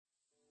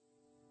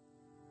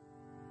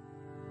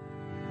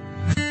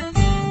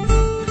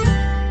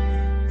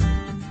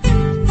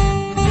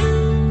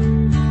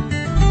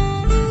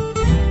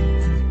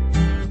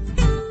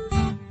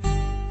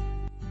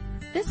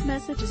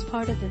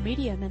part of the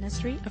media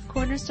ministry of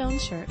Cornerstone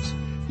Church.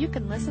 You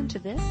can listen to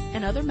this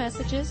and other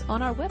messages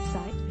on our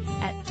website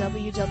at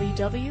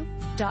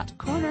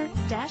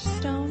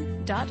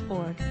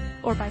www.corner-stone.org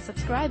or by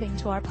subscribing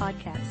to our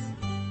podcast.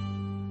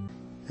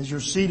 As you're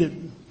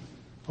seated,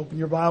 open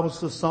your Bibles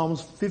to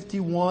Psalms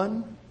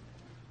 51.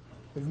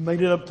 We've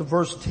made it up to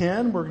verse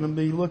 10. We're going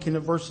to be looking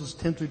at verses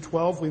 10 through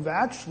 12. We've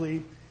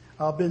actually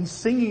been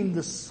singing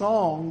the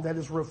song that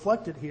is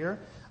reflected here.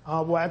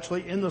 We'll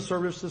actually end the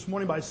service this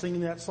morning by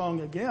singing that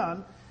song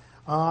again.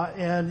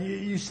 And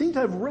you seem to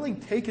have really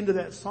taken to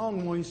that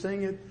song when we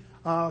sang it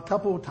a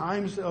couple of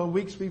times,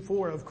 weeks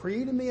before, of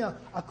creating me a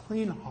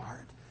clean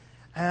heart.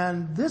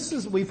 And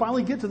we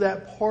finally get to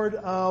that part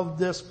of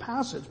this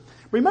passage.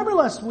 Remember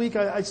last week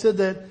I said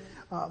that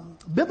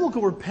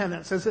biblical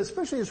repentance,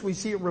 especially as we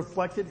see it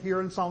reflected here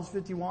in Psalms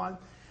 51,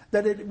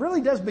 that it really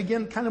does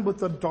begin kind of with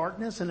the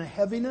darkness and a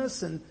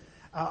heaviness and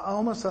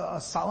almost a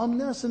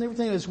solemnness and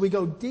everything as we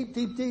go deep,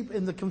 deep, deep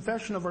in the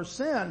confession of our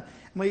sin.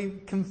 And we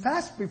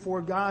confess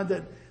before God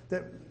that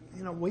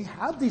we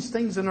have these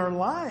things in our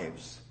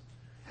lives.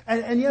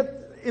 And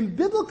yet in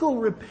biblical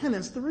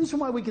repentance, the reason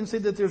why we can say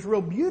that there's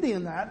real beauty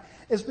in that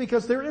is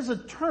because there is a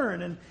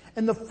turn.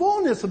 And the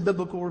fullness of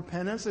biblical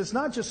repentance is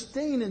not just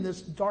staying in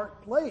this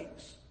dark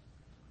place,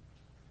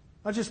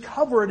 not just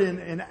covered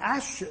in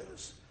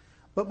ashes,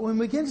 but when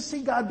we begin to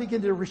see God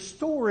begin to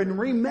restore and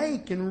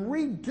remake and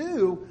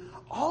redo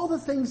all the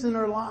things in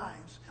our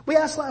lives. We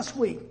asked last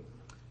week,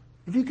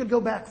 if you could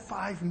go back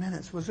 5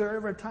 minutes, was there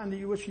ever a time that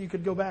you wish you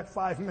could go back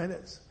 5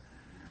 minutes?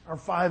 Or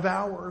 5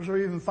 hours, or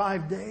even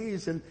 5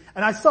 days? And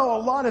I saw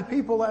a lot of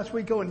people last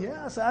week going,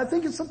 yes, I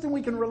think it's something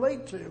we can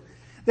relate to.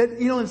 That,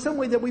 in some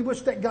way that we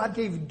wish that God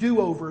gave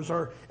do-overs,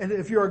 and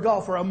if you're a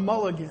golfer, a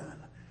mulligan.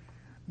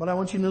 But I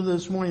want you to know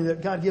this morning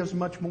that God gives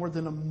much more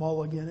than a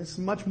mulligan. It's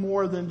much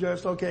more than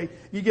just, okay,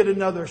 you get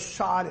another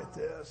shot at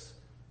this.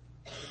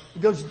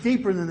 It goes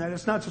deeper than that.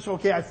 It's not just,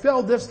 okay, I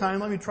failed this time,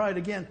 let me try it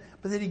again.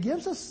 But that He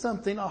gives us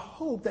something, a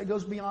hope that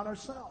goes beyond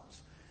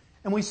ourselves.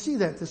 And we see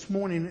that this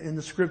morning in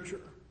the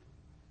Scripture.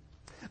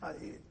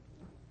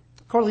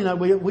 Carly and I,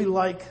 we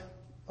like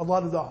a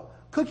lot of the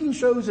cooking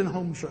shows and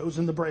home shows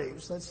and the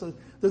Braves. That's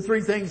the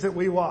three things that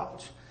we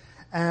watch.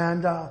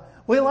 And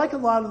we like a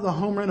lot of the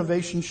home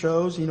renovation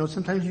shows.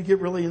 Sometimes you get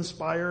really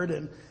inspired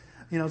and,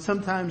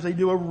 sometimes they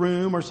do a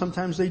room or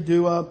sometimes they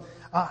do a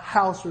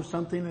house or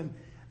something. And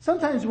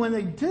sometimes when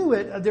they do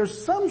it,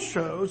 there's some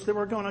shows that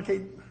we're going,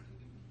 okay,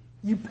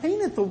 you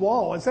painted the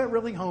wall. Is that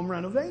really home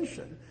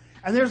renovation?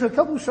 And there's a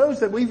couple of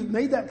shows that we've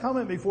made that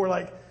comment before,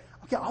 like,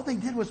 okay, all they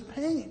did was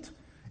paint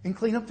and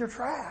clean up their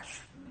trash.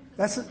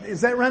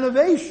 Is that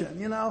renovation?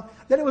 That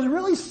it was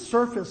really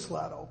surface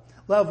level.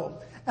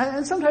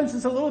 And sometimes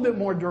it's a little bit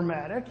more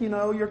dramatic.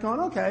 You're going,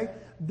 okay,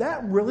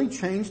 that really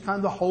changed kind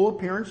of the whole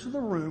appearance of the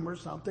room or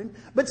something.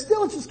 But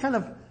still, it's just kind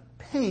of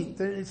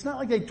paint. It's not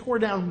like they tore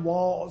down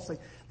walls. They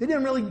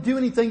didn't really do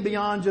anything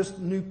beyond just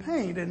new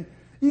paint. And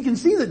you can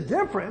see the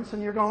difference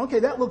and you're going, okay,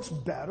 that looks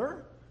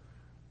better.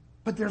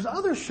 But there's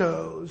other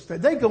shows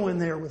that they go in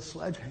there with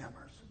sledgehammers.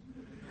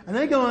 And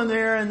they go in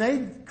there and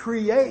they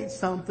create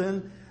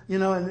something,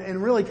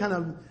 and really kind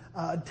of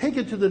take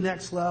it to the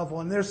next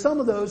level. And there's some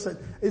of those that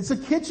it's a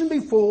kitchen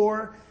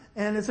before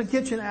and it's a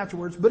kitchen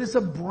afterwards, but it's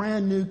a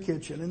brand new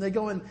kitchen. And they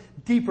go in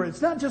deeper.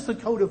 It's not just a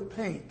coat of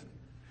paint.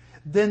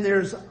 Then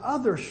there's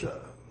other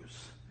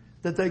shows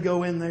that they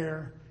go in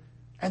there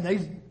and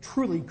they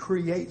truly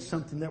create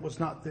something that was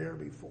not there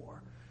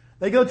before.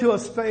 They go to a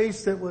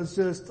space that was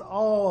just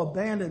all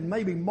abandoned,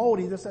 maybe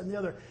moldy, this, that, and the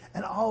other.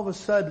 And all of a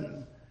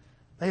sudden,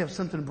 they have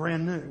something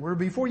brand new. Where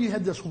before you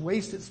had this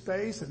wasted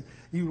space and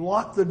you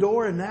locked the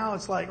door and now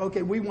it's like,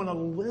 okay, we want to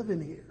live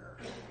in here.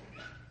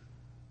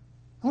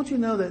 I want you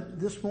to know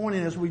that this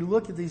morning as we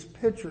look at these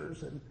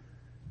pictures and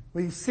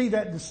we see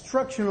that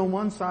destruction on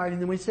one side and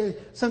then we see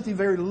something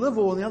very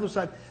livable on the other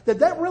side,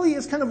 that really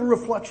is kind of a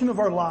reflection of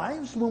our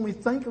lives when we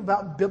think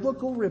about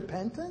biblical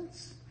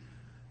repentance.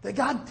 That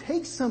God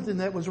takes something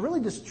that was really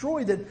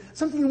destroyed, that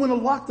something you want to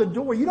lock the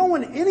door. You don't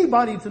want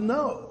anybody to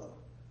know.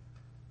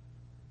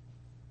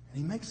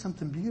 And He makes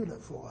something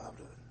beautiful out of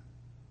it.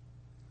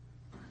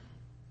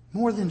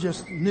 More than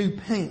just new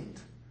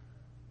paint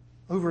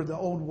over the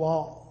old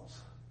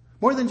walls.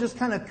 More than just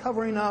kind of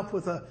covering up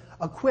with a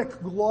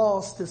quick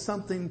gloss to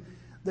something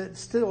that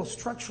still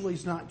structurally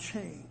is not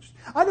changed.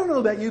 I don't know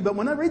about you, but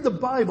when I read the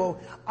Bible,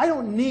 I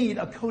don't need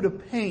a coat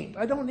of paint.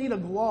 I don't need a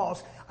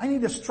gloss. I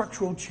need a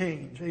structural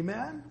change.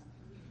 Amen?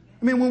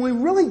 I mean, when we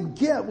really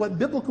get what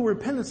biblical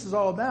repentance is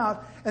all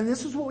about, and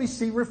this is what we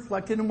see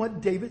reflected in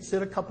what David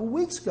said a couple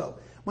weeks ago.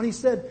 When he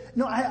said,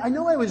 I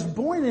know I was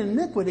born in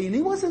iniquity, and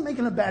he wasn't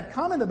making a bad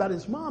comment about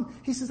his mom.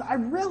 He says, I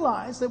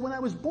realized that when I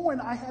was born,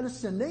 I had a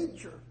sin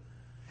nature.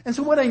 And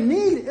so what I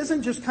need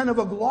isn't just kind of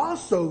a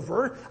gloss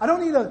over. I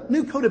don't need a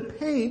new coat of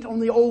paint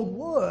on the old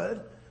wood.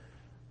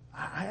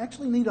 I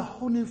actually need a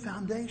whole new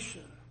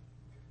foundation.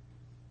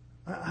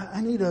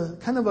 I need a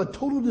kind of a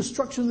total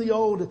destruction of the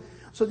old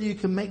so that you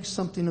can make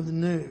something of the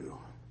new.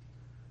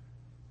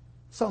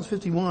 Psalms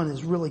 51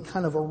 is really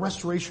kind of a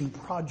restoration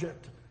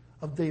project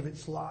of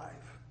David's life.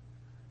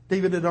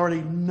 David had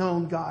already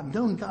known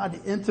God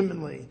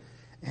intimately,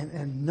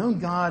 and known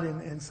God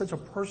in such a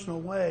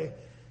personal way.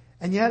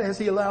 And yet, as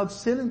he allowed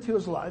sin into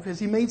his life, as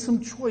he made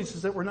some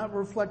choices that were not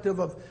reflective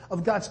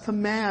of God's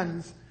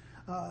commands,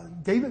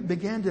 David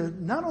began to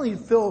not only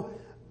feel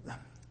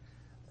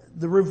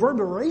the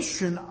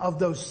reverberation of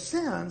those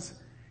sins,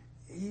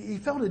 he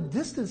felt a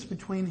distance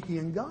between he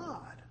and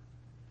God.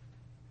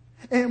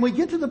 And we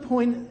get to the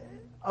point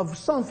of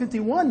Psalm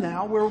 51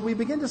 now, where we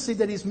begin to see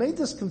that he's made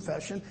this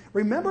confession.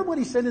 Remember what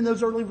he said in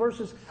those early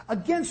verses,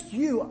 against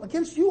you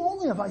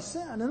only have I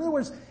sinned. In other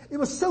words, it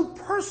was so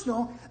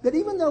personal that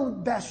even though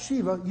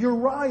Bathsheba,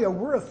 Uriah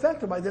were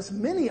affected by this,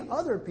 many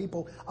other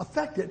people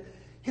affected,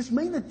 his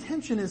main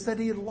attention is that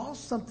he had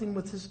lost something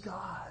with his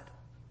God.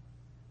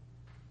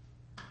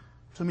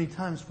 So many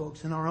times,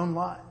 folks, in our own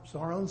lives,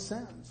 our own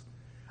sins,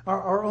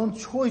 our own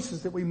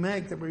choices that we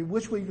make, that we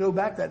wish we could go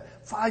back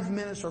that 5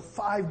 minutes or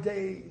 5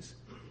 days.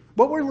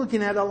 What we're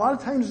looking at a lot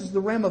of times is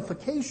the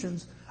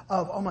ramifications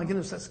of, oh my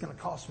goodness, that's going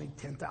to cost me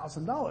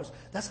 $10,000.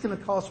 That's going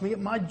to cost me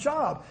my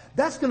job.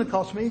 That's going to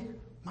cost me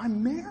my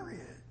marriage.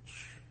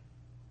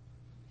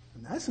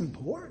 And that's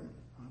important,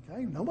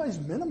 okay? Nobody's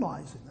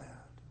minimizing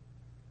that.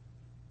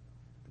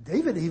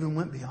 David even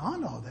went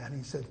beyond all that. And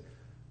he said,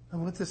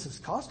 and what this is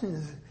costing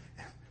is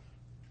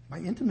my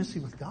intimacy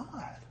with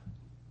God.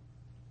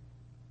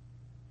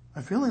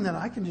 I'm feeling that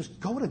I can just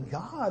go to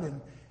God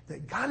and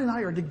that God and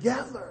I are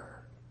together.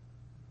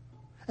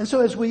 And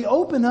so as we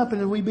open up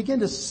and we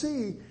begin to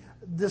see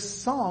this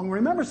song,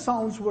 remember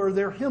Psalms were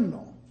their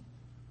hymnal.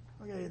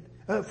 Okay.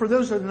 For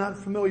those that are not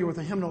familiar with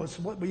a hymnal, it's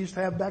what we used to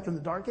have back in the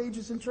dark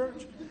ages in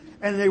church.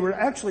 And they were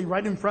actually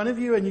right in front of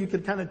you and you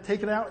could kind of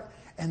take it out.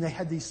 And they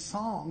had these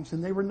songs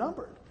and they were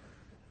numbered.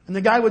 And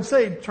the guy would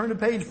say, turn to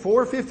page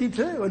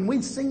 452 and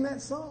we'd sing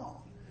that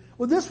song.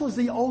 Well, this was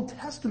the Old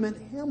Testament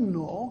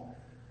hymnal.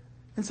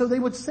 And so they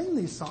would sing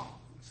these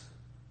songs.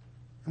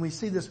 And we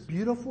see this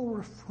beautiful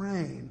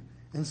refrain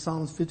in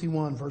Psalms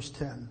 51 verse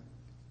 10.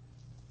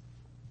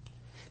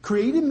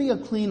 Create in me a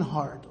clean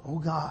heart, O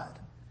God,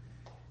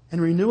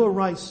 and renew a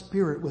right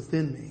spirit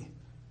within me.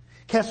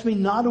 Cast me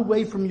not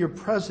away from your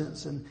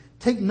presence and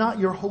take not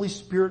your Holy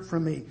Spirit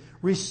from me.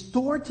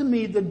 Restore to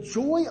me the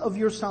joy of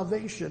your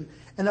salvation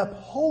and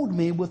uphold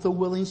me with a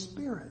willing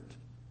spirit.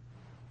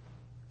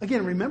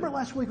 Again, remember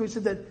last week we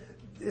said that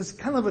it's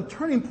kind of a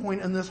turning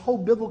point in this whole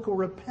biblical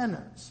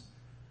repentance.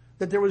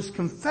 That there was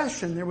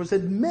confession, there was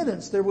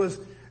admittance, there was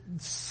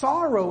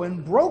sorrow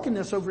and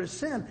brokenness over his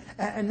sin.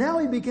 And now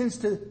he begins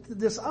to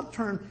this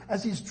upturn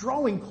as he's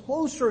drawing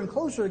closer and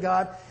closer to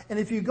God. And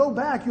if you go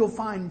back, you'll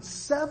find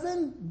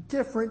 7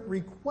 different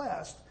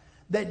requests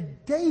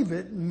that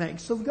David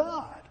makes of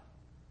God.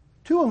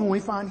 2 of them we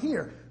find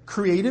here.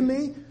 Create in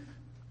me,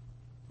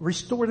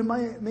 restore to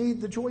me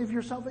the joy of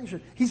your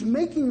salvation. He's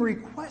making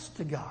requests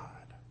to God.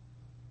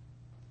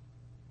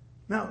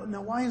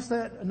 Now why is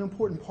that an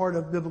important part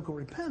of biblical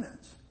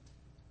repentance?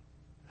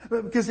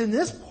 Because in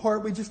this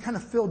part, we just kind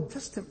of feel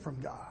distant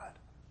from God.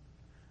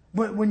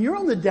 When you're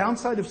on the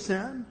downside of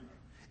sin,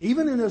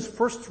 even in those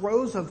first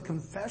throes of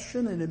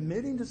confession and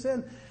admitting to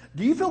sin,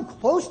 do you feel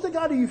close to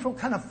God or do you feel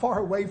kind of far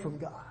away from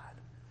God?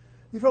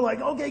 You feel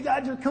like, okay,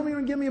 God, just come here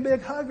and give me a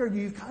big hug, or do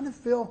you kind of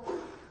feel,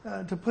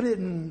 to put it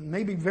in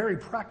maybe very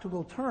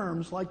practical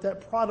terms, like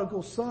that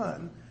prodigal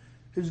son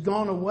who's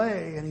gone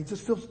away and he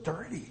just feels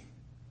dirty?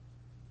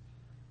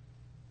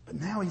 But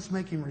now he's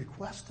making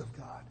requests of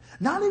God.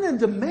 Not in a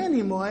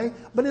demanding way,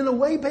 but in a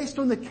way based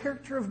on the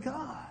character of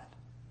God.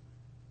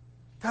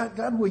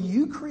 God, will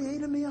you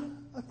create in me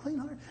a clean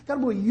heart?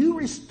 God, will you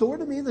restore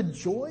to me the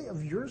joy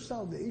of your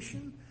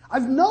salvation?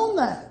 I've known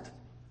that.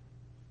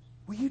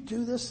 Will you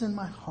do this in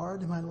my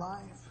heart, in my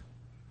life?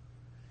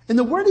 And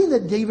the wording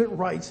that David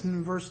writes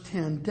in verse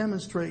 10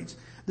 demonstrates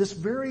this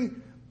very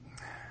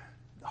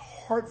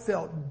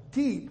heartfelt,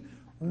 deep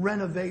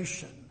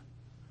renovation.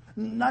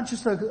 Not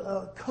just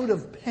a coat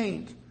of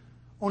paint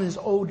on his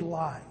old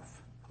life.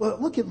 Well,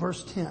 look at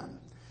verse 10.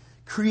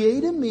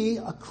 Create in me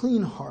a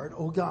clean heart,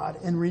 O God,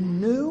 and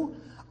renew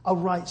a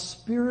right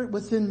spirit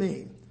within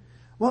me.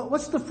 Well,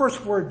 what's the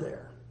first word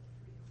there?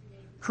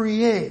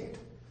 Create.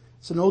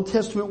 It's an Old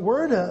Testament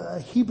word, a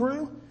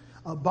Hebrew,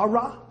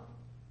 bara.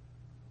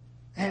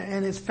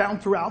 And it's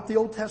found throughout the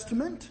Old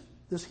Testament,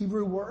 this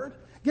Hebrew word.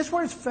 Guess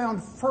where it's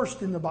found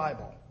first in the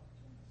Bible?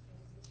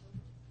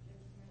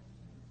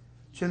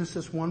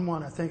 Genesis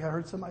 1:1. I think I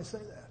heard somebody say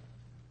that.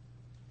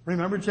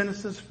 Remember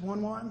Genesis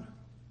 1:1?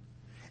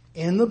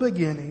 In the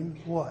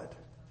beginning, what?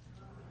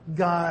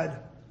 God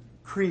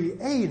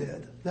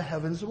created the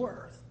heavens and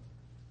earth.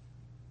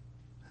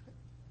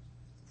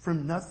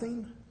 From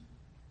nothing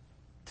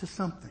to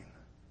something.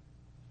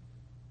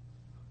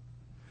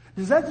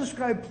 Does that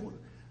describe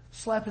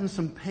slapping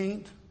some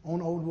paint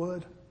on old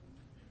wood?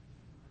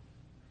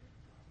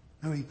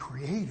 No, he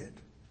created.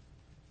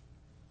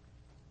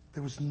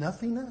 There was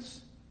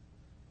nothingness.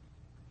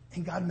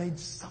 And God made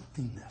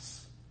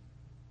somethingness.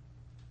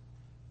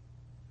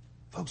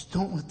 Folks,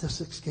 don't let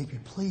this escape you.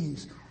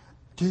 Please,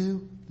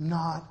 do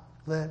not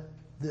let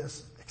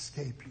this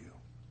escape you.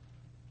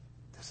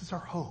 This is our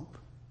hope.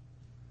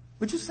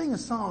 We just sang a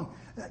song.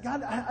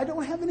 God, I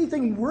don't have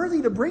anything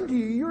worthy to bring to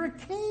you. You're a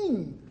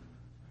king.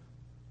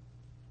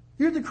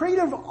 You're the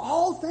creator of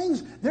all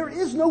things. There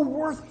is no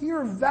worth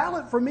here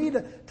valid for me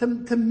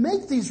to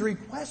make these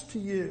requests to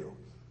you.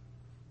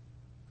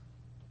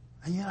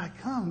 And yet I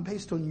come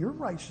based on your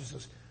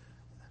righteousness.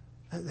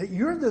 That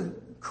you're the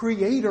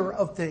creator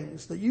of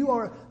things. That you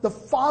are the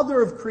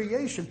father of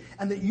creation.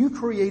 And that you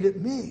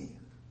created me.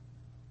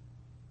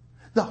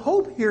 The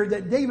hope here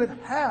that David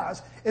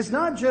has is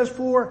not just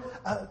for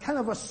kind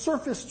of a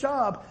surface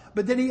job,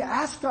 but that he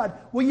asks God,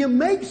 will you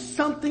make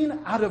something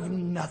out of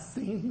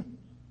nothing?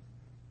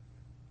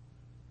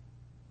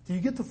 Do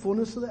you get the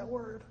fullness of that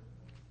word?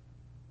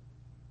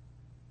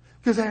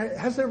 Because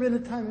has there been a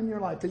time in your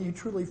life that you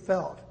truly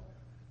felt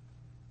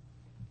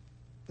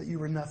that you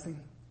were nothing?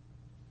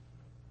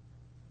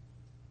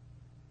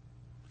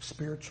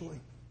 Spiritually.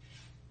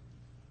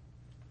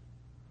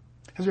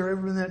 Has there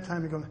ever been that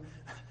time you're going,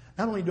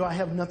 not only do I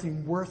have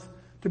nothing worth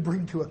to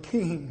bring to a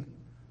king,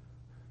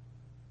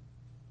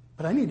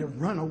 but I need to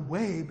run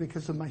away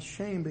because of my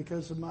shame,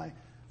 because of my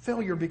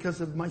failure,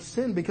 because of my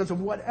sin, because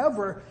of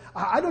whatever.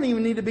 I don't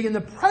even need to be in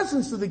the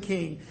presence of the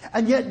king.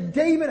 And yet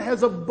David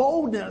has a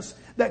boldness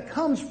that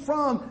comes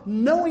from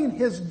knowing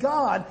his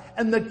God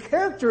and the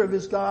character of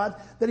his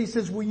God that he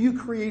says, will you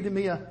create in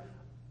me a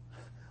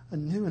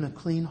new and a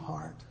clean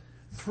heart?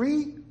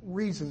 3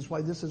 reasons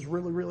why this is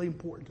really, really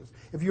important.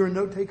 If you're a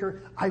note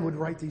taker, I would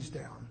write these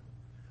down.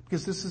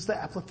 Because this is the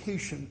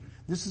application.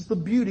 This is the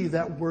beauty of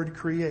that word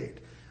create.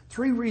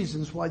 3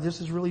 reasons why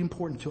this is really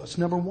important to us.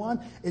 Number 1,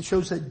 it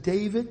shows that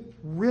David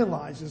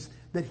realizes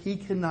that he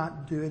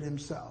cannot do it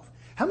himself.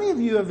 How many of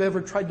you have ever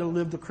tried to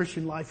live the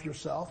Christian life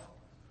yourself?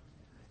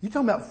 You're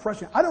talking about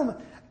frustrating.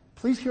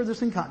 Please hear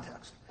this in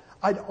context.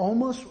 I'd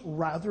almost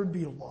rather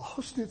be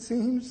lost, it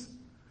seems,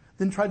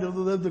 than try to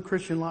live the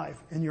Christian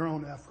life in your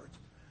own efforts.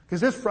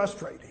 Because it's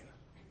frustrating.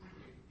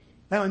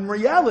 Now in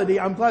reality,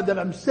 I'm glad that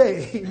I'm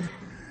saved.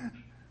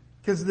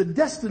 Because the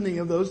destiny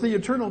of those, the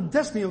eternal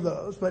destiny of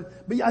those, but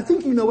I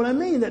think you know what I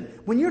mean,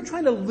 that when you're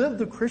trying to live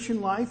the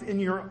Christian life in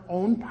your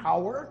own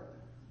power,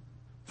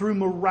 through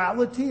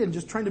morality and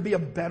just trying to be a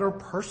better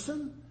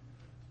person,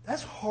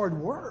 that's hard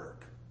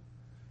work.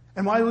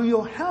 And while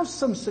you'll have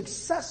some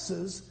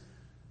successes,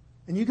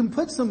 and you can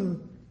put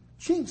some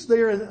chinks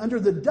there under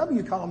the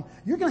W column,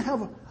 you're going to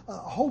have a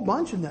whole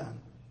bunch in the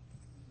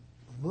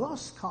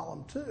loss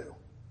column too.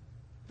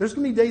 There's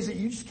going to be days that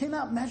you just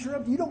cannot measure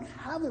up. You don't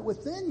have it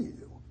within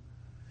you.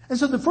 And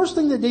so the first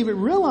thing that David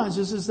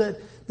realizes is that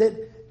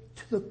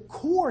to the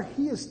core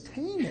he is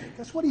tainted.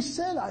 That's what he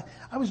said.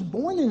 I was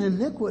born in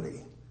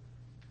iniquity.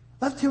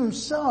 Left to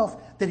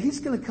himself, that he's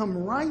going to come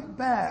right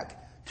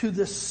back to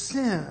the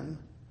sin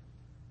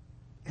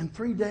in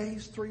 3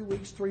 days, 3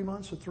 weeks, 3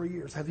 months, or 3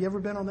 years. Have you ever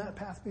been on that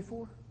path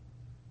before?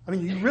 I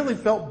mean, you really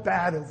felt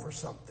bad over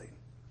something.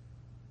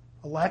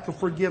 A lack of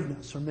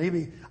forgiveness, or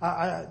maybe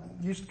I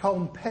used to call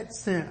them pet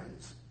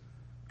sins.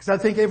 Because I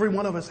think every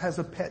one of us has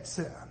a pet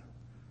sin.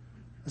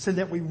 I said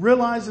that we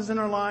realize is in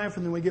our life,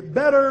 and then we get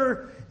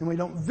better, and we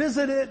don't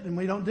visit it, and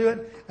we don't do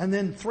it, and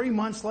then 3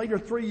 months later,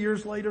 3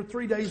 years later,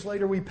 3 days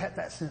later, we pet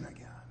that sin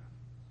again.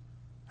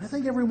 I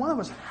think every one of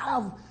us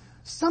have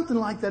something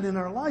like that in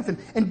our life.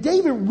 And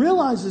David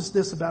realizes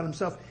this about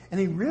himself, and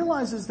he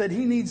realizes that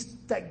he needs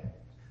that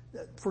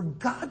for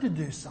God to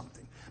do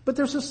something. But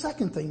there's a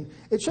second thing.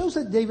 It shows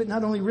that David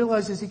not only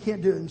realizes he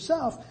can't do it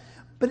himself,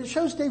 but it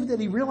shows David that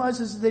he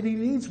realizes that he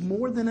needs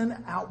more than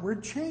an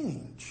outward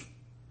change.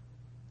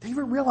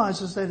 David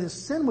realizes that his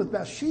sin with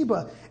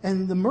Bathsheba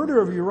and the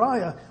murder of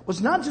Uriah was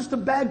not just a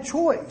bad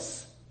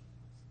choice,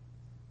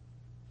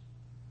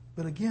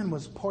 but again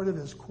was part of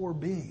his core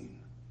being.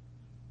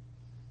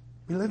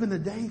 We live in a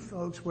day,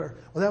 folks, where,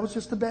 well, that was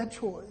just a bad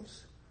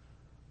choice.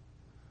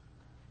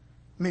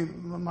 I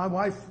mean, my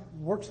wife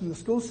works in the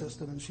school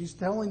system, and she's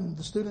telling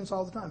the students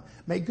all the time,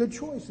 make good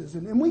choices.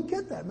 And we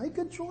get that, make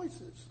good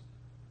choices.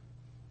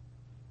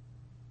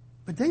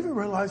 But David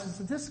realizes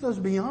that this goes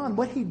beyond.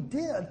 What he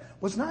did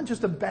was not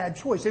just a bad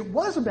choice. It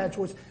was a bad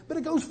choice, but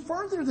it goes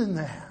further than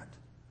that.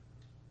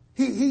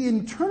 He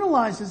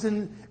internalizes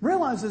and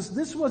realizes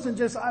this wasn't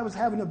just I was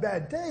having a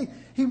bad day.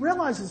 He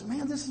realizes,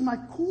 man, this is my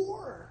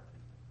core.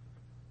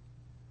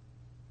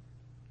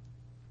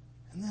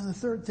 And then the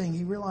third thing,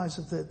 he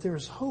realizes that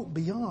there's hope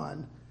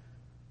beyond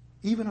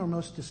even our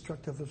most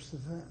destructive of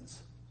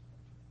sins.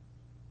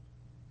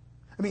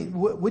 I mean,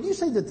 would you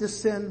say that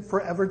this sin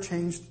forever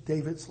changed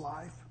David's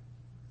life?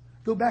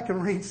 Go back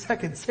and read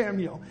 2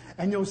 Samuel,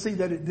 and you'll see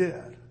that it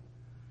did.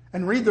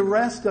 And read the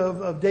rest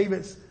of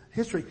David's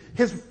history.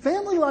 His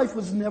family life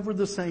was never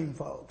the same,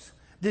 folks.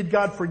 Did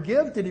God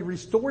forgive? Did he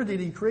restore? Did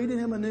he create in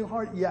him a new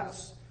heart?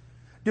 Yes.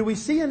 Do we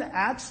see in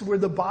Acts where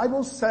the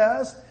Bible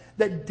says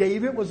that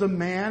David was a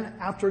man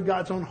after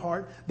God's own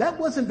heart? That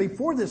wasn't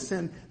before this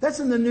sin. That's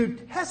in the New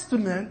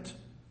Testament.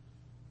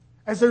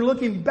 As they're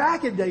looking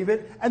back at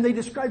David, and they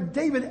describe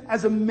David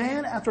as a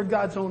man after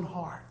God's own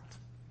heart.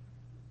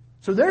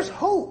 So there's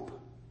hope.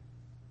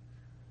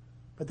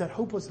 But that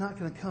hope was not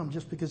going to come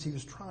just because he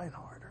was trying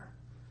harder.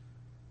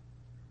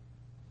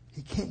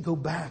 He can't go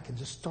back and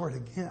just start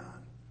again.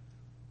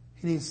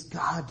 He needs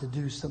God to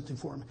do something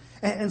for him.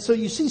 And so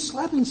you see,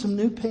 slapping some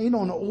new paint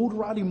on old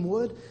rotting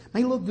wood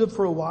may look good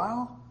for a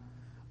while,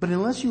 but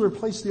unless you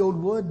replace the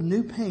old wood,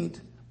 new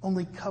paint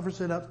only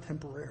covers it up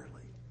temporarily.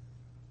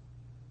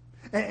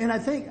 And I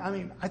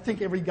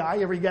think every guy,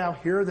 every gal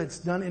here that's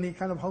done any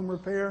kind of home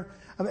repair,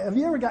 have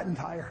you ever gotten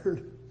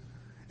tired?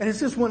 And it's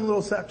just one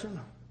little section.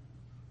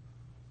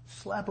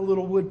 Slap a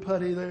little wood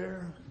putty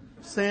there,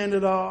 sand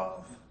it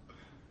off,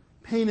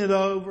 paint it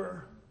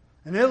over,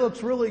 and it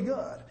looks really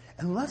good.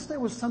 Unless there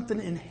was something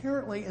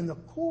inherently in the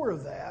core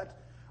of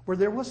that, where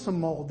there was some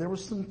mold, there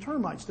was some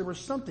termites, there was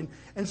something.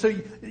 And so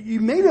you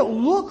made it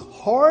look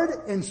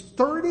hard and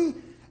sturdy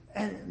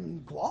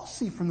and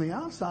glossy from the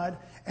outside,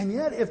 and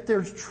yet if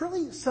there's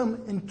truly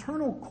some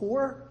internal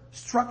core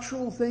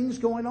structural things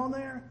going on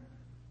there,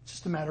 it's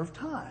just a matter of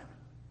time.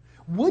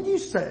 Would you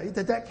say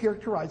that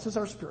characterizes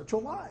our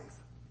spiritual life?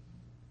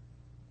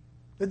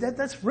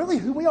 That's really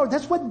who we are.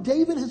 That's what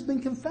David has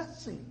been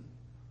confessing.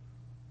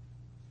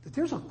 That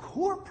there's a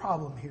core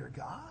problem here,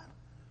 God.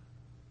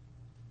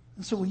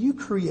 And so will you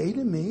create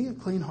in me a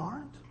clean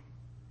heart?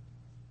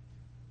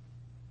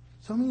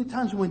 So many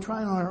times when we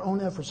try on our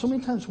own efforts, so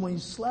many times when we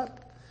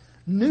slap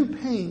new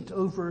paint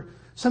over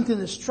something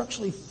that's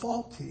structurally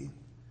faulty,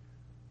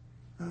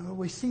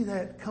 we see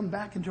that come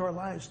back into our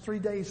lives 3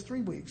 days,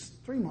 3 weeks,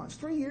 3 months,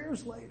 3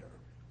 years later.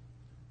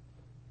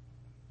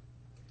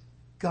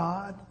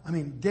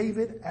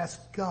 David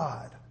asked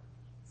God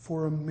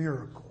for a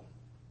miracle.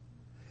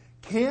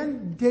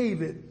 Can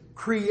David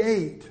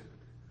create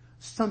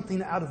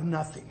something out of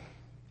nothing?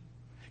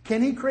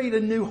 Can he create a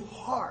new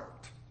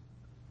heart?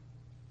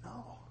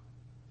 No.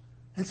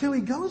 And so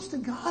he goes to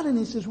God and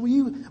he says, will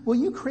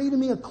you create in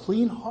me a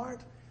clean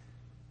heart?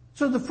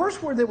 So the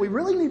first word that we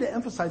really need to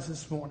emphasize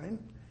this morning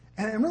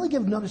and really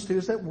give notice to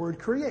is that word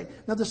create.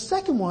 Now the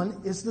second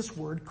one is this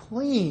word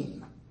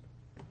clean.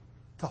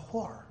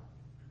 Tahor.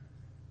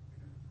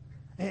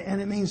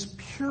 And it means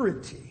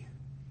purity.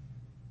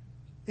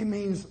 It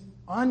means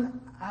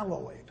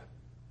unalloyed.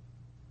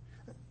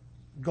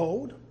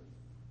 Gold.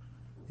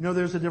 You know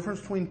there's a difference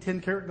between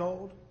 10 karat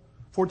gold,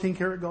 14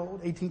 karat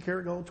gold, 18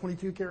 karat gold,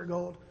 22 karat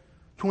gold,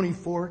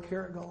 24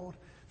 karat gold.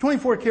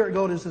 24 karat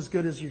gold is as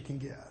good as you can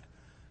get.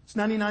 It's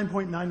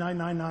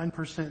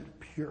 99.9999%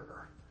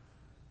 pure.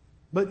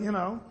 But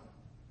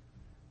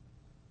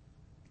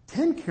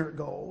 10 karat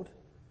gold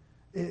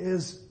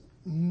is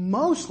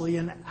mostly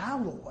an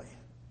alloy.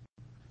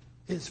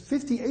 It's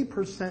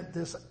 58%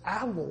 this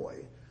alloy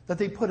that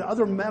they put,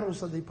 other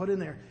metals that they put in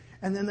there.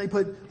 And then they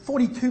put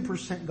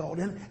 42% gold.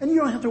 And you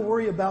don't have to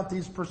worry about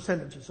these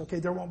percentages, okay?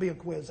 There won't be a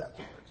quiz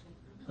afterwards,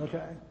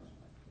 okay?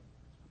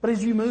 But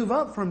as you move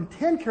up from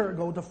 10 karat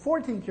gold to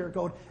 14 karat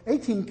gold,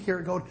 18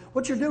 karat gold,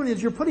 what you're doing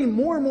is you're putting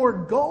more and more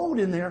gold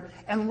in there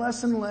and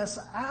less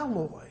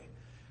alloy.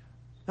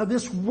 Now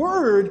this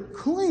word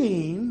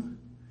clean,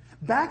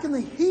 back in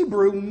the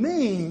Hebrew,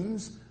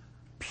 means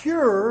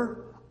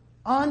pure,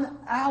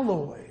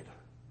 unalloyed.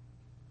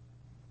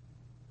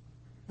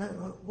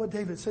 What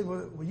David said,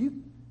 will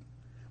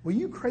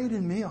you create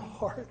in me a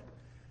heart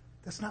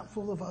that's not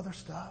full of other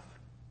stuff?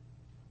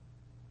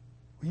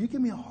 Will you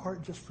give me a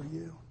heart just for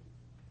you?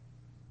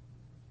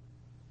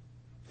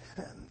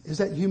 Is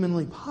that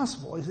humanly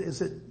possible?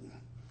 Is it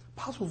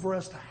possible for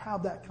us to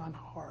have that kind of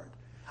heart?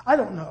 I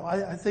don't know.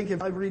 I think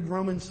if I read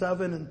Romans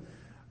 7 and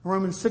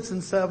Romans 6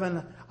 and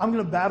 7, I'm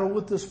going to battle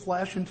with this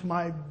flesh into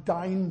my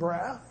dying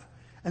breath.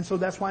 And so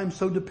that's why I'm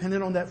so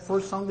dependent on that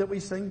first song that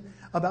we sing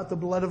about the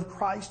blood of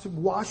Christ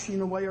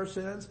washing away our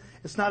sins.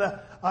 It's not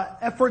an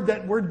effort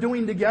that we're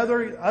doing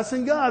together. Us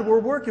and God, we're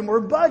working. We're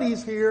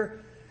buddies here.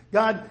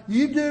 God,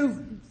 you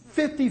do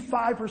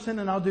 55%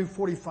 and I'll do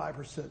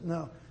 45%.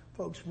 No,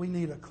 folks, we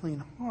need a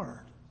clean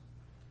heart.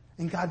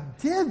 And God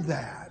did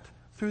that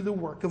through the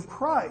work of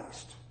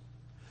Christ.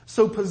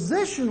 So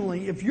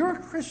positionally, if you're a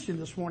Christian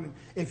this morning,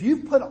 if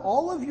you've put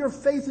all of your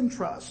faith and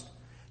trust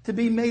to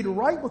be made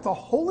right with a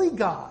holy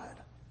God,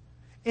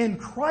 in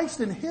Christ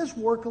and His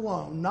work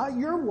alone, not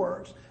your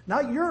works,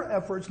 not your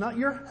efforts, not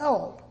your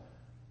help,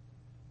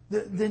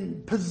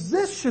 then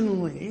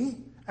positionally,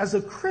 as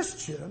a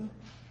Christian,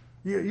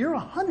 you're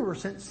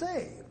 100%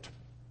 saved.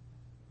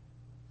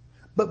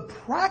 But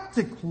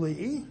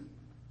practically,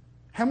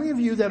 how many of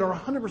you that are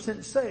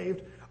 100%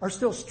 saved are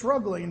still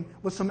struggling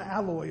with some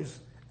alloys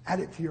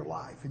added to your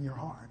life and your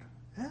heart?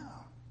 Yeah.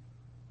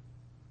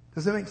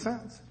 Does that make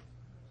sense?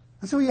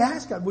 And so he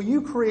asked God, will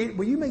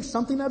you make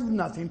something out of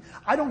nothing?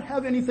 I don't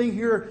have anything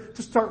here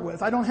to start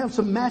with. I don't have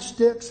some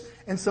matchsticks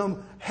and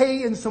some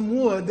hay and some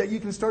wood that you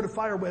can start a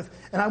fire with,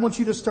 and I want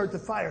you to start the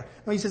fire.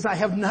 And he says, I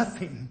have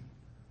nothing.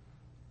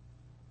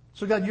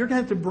 So God, you're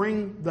going to have to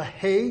bring the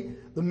hay,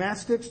 the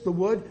matchsticks, the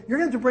wood. You're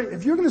going to have to bring,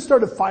 if you're going to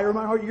start a fire in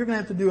my heart, you're going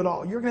to have to do it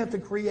all. You're going to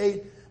have to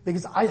create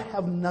because I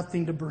have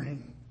nothing to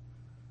bring.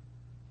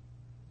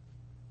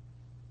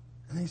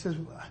 And he says,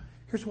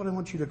 here's what I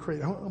want you to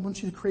create. I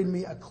want you to create in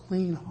me a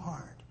clean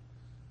heart.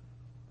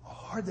 A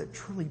heart that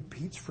truly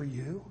beats for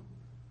you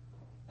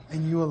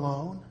and you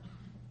alone.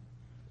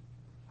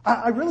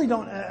 I really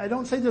don't, I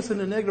don't say this in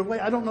a negative way.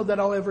 I don't know that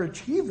I'll ever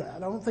achieve that. I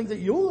don't think that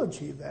you'll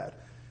achieve that.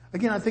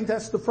 Again, I think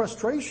that's the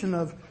frustration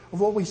of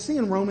what we see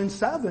in Romans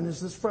 7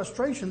 is this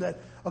frustration that,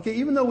 okay,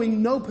 even though we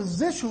know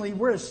positionally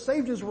we're as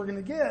saved as we're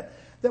going to get,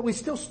 that we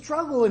still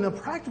struggle in a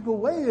practical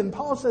way. And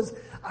Paul says,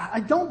 I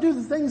don't do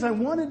the things I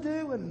want to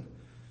do, and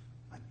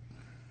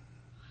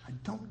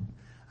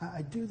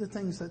I do the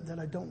things that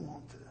I don't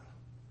want to.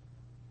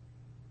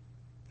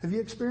 Have you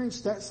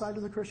experienced that side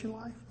of the Christian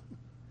life?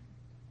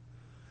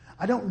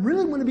 I don't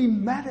really want to be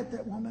mad at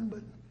that woman, but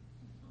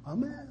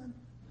I'm mad.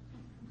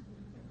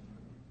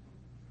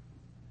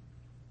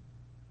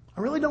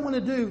 I really don't want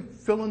to do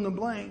fill in the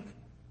blank,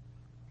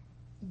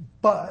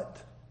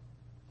 but,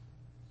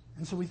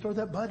 and so we throw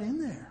that but in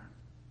there.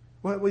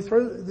 We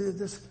throw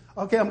this,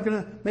 okay, I'm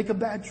going to make a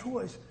bad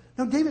choice.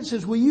 Now David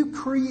says, will you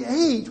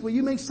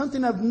make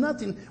something out of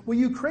nothing? Will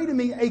you create in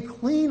me a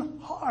clean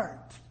heart?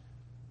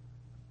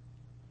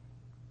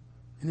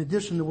 In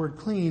addition, the word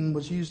clean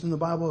was used in the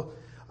Bible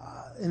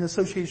in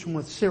association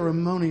with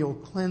ceremonial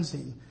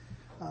cleansing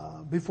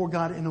before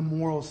God in a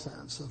moral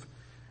sense.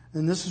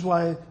 And this is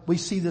why we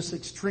see this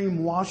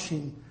extreme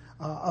washing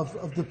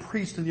of the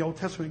priest in the Old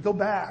Testament. Go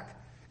back.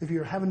 If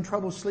you're having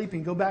trouble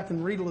sleeping, go back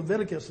and read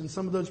Leviticus and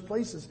some of those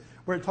places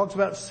where it talks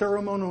about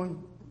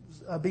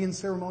being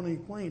ceremonially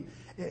clean.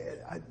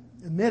 I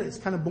admit it's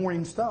kind of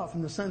boring stuff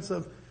in the sense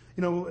of,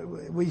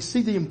 we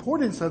see the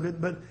importance of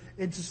it, but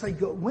it's just like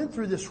went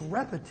through this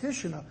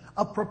repetition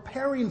of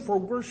preparing for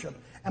worship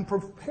and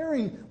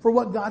preparing for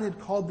what God had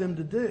called them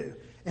to do.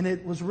 And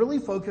it was really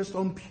focused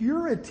on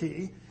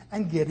purity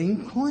and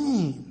getting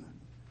clean.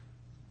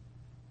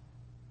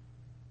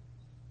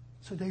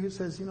 So David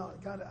says,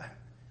 God,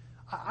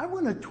 I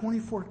want a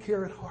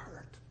 24-karat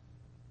heart.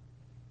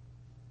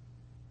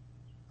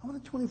 I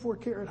want a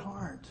 24-karat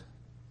heart.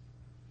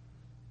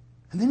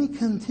 And then he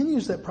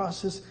continues that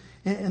process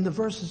in the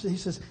verses. He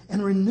says,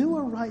 and renew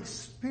a right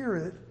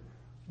spirit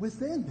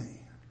within me.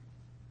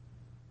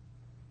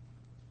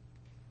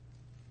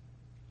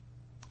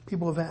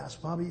 People have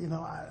asked, Bobby,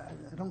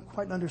 I don't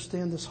quite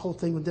understand this whole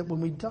thing that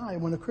when we die,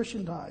 when a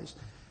Christian dies,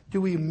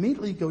 do we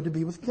immediately go to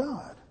be with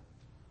God?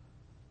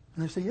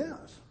 And I say, yes.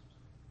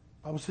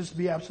 The Bible says to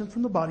be absent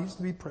from the body is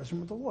to be present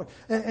with the Lord.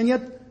 And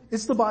yet,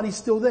 it's the body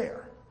still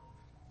there.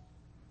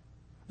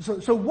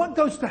 So what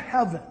goes to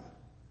heaven?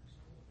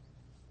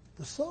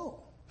 The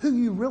soul. Who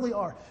you really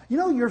are.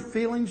 Your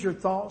feelings, your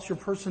thoughts, your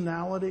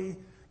personality,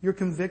 your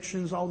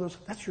convictions, all those,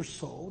 that's your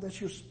soul, that's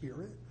your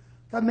spirit.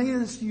 God made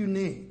us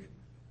unique.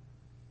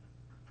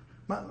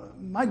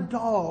 My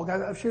dog,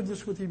 I've shared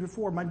this with you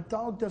before, my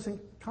dog doesn't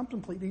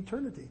contemplate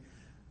eternity.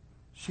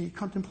 She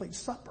contemplates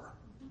supper.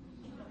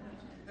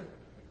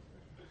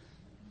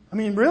 I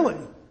mean, really.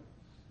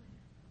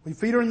 We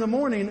feed her in the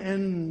morning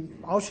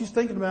and all she's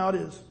thinking about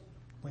is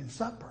when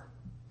supper.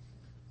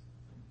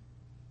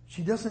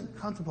 She doesn't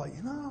contemplate,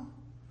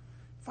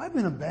 if I've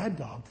been a bad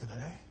dog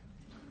today,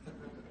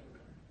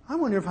 I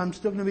wonder if I'm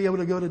still going to be able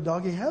to go to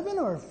doggy heaven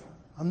or if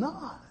I'm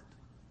not.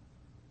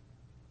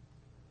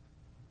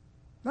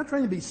 I'm not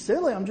trying to be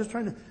silly. I'm just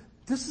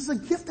this is a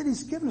gift that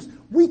He's given us.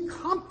 We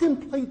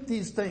contemplate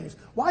these things.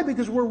 Why?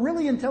 Because we're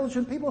really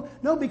intelligent people?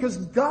 No, because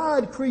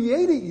God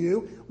created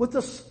you with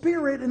a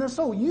spirit and a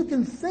soul. You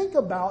can think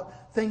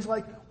about things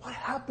like what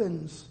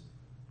happens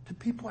to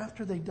people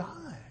after they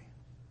die.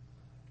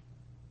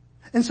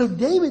 And so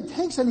David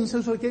takes that and he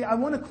says, okay, I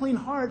want a clean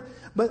heart,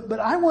 but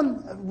I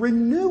want to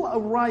renew a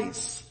right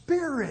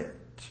spirit.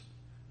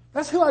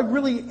 That's who I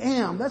really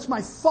am. That's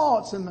my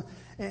thoughts and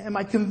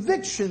my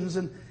convictions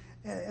and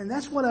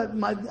that's what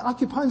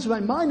occupies my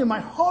mind and my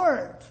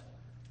heart.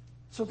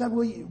 So God,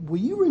 will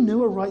you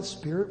renew a right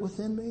spirit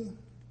within me?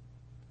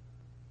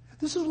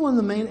 This is one of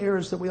the main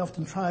areas that we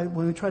often try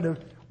when we try to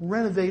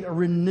renovate or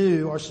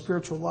renew our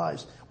spiritual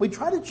lives. We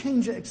try to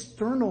change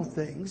external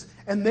things,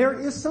 and there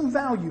is some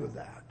value of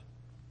that.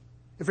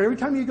 If every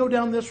time you go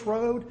down this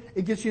road,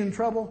 it gets you in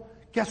trouble,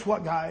 guess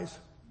what, guys?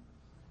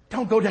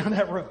 Don't go down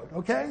that road,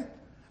 okay?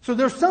 So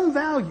there's some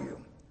value.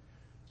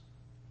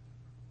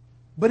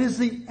 But is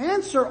the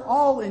answer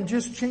all in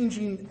just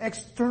changing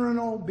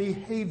external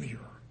behavior?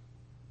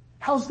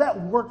 How's that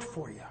worked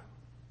for you?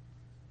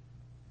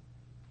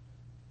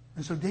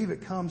 And so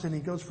David comes and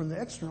he goes from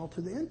the external to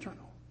the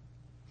internal.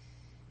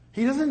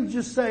 He doesn't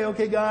just say,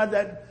 okay, God,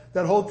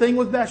 that whole thing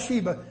with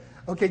Bathsheba,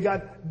 okay,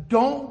 God,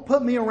 don't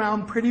put me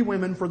around pretty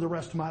women for the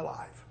rest of my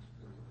life.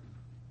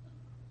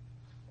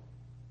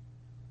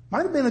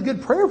 Might have been a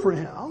good prayer for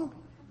him.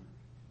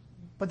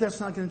 But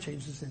that's not going to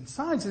change his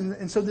insides.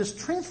 And so this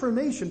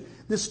transformation,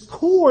 this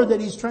core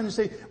that he's trying to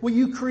say, will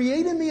you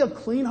create in me a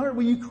clean heart?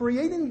 Will you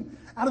create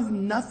out of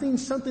nothing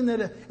something that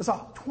is a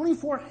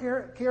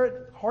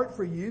 24-karat heart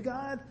for you,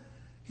 God?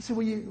 He said,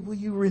 will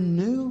you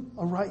renew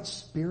a right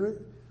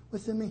spirit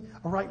within me?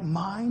 A right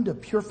mind, a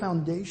pure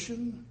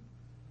foundation?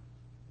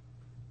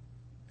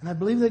 And I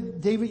believe that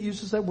David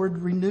uses that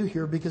word renew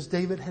here because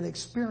David had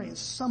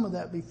experienced some of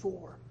that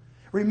before.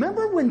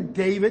 Remember when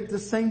the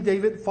same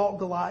David fought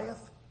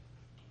Goliath?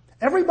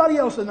 Everybody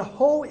else in the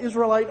whole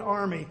Israelite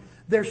army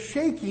They're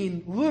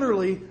shaking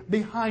literally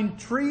behind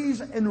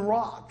trees and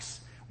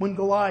rocks when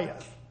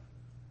Goliath,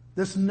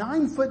 this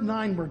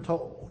 9'9", we're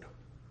told,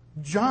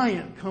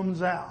 giant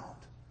comes out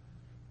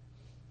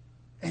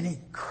and he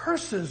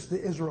curses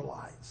the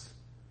Israelites.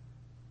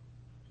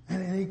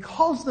 And he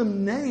calls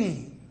them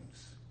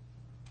names.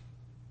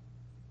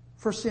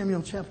 1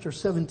 Samuel chapter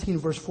 17,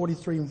 verse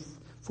 43 and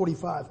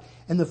 45.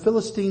 And the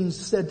Philistines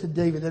said to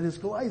David, that is,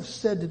 Goliath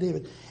said to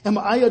David, am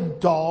I a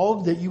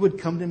dog that you would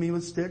come to me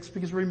with sticks?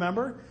 Because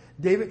remember,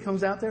 David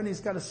comes out there and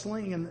he's got a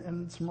sling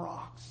and some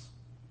rocks.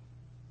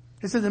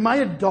 He says, am I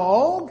a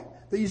dog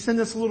that you send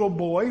this little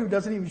boy who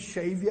doesn't even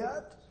shave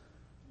yet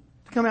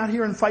to come out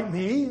here and fight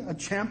me, a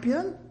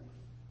champion?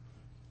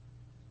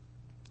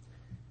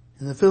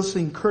 And the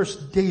Philistine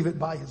cursed David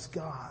by his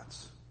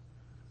gods.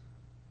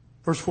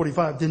 Verse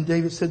 45, then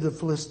David said to the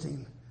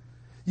Philistine,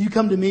 you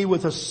come to me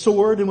with a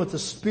sword and with a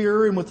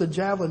spear and with a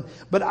javelin,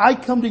 but I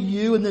come to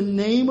you in the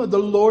name of the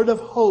Lord of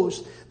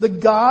hosts, the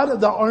God of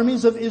the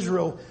armies of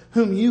Israel,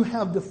 whom you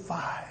have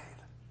defied.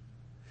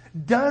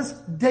 Does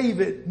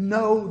David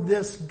know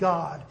this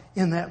God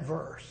in that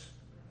verse?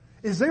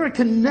 Is there a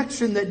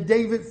connection that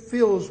David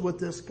feels with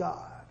this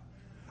God?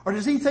 Or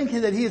does he think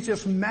that he has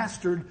just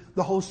mastered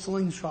the whole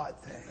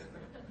slingshot thing?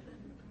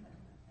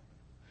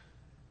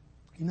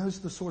 He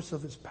knows the source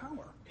of his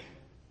power.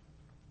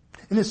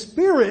 In his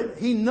spirit,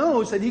 he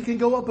knows that he can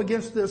go up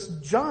against this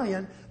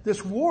giant,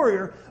 this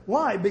warrior.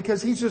 Why?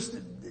 Because he's just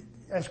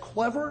as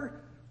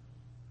clever.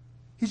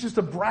 He's just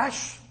a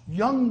brash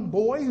young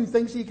boy who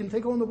thinks he can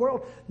take on the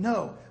world.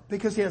 No,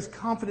 because he has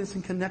confidence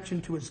and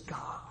connection to his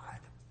God.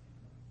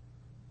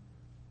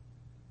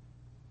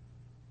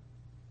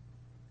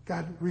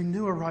 God,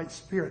 renew a right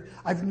spirit.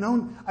 I've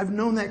known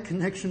that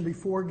connection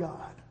before,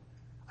 God.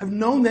 I've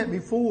known that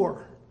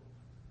before.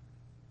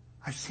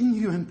 I've seen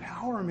you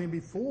empower me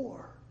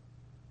before.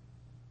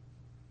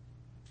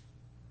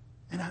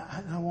 And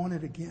I want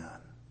it again.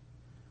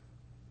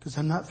 Because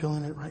I'm not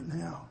feeling it right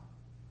now.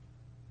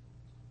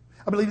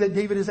 I believe that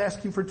David is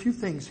asking for two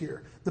things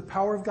here. The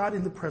power of God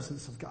and the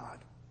presence of God.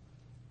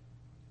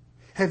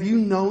 Have you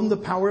known the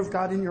power of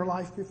God in your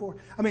life before?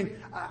 I mean,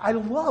 I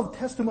love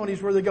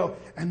testimonies where they go,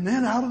 and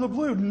then out of the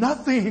blue,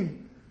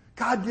 nothing.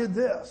 God did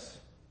this.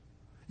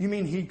 You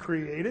mean He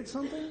created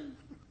something?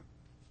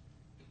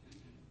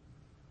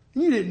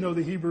 You didn't know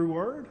the Hebrew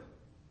word.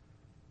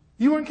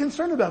 You weren't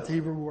concerned about the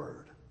Hebrew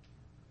word.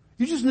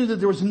 You just knew that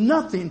there was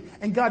nothing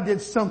and God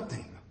did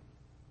something.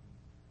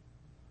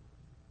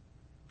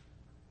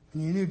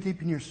 And you knew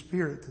deep in your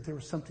spirit that there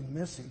was something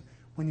missing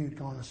when you'd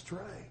gone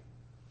astray.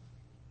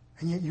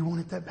 And yet you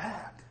wanted that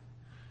back.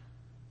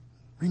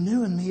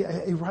 Renew in me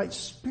a right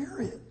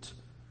spirit.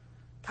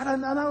 God,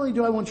 not only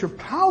do I want your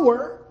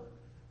power,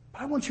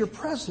 but I want your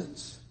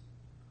presence.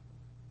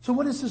 So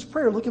what is this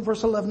prayer? Look at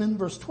verse 11 and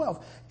verse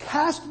 12.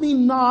 Cast me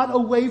not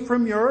away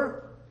from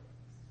your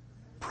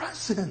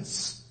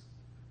presence.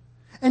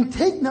 And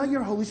take not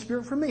your Holy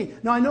Spirit from me.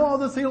 Now I know all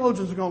the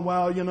theologians are going,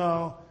 well,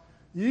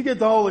 you get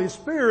the Holy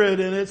Spirit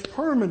and it's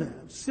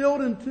permanent,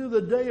 sealed into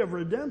the day of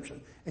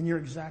redemption. And you're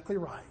exactly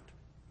right.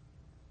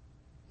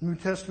 New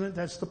Testament,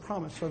 that's the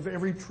promise of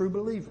every true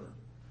believer.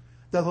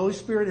 The Holy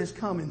Spirit has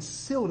come and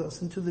sealed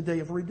us into the day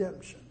of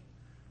redemption.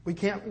 We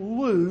can't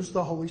lose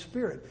the Holy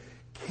Spirit.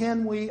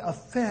 Can we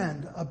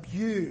offend,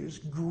 abuse,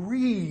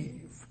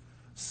 grieve,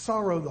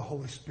 sorrow the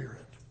Holy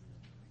Spirit?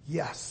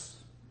 Yes.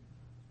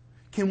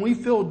 Can we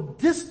feel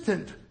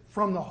distant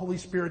from the Holy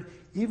Spirit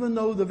even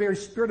though the very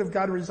Spirit of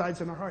God resides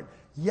in our heart?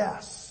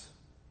 Yes.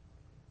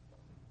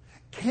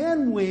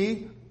 Can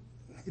we,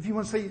 if you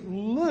want to say,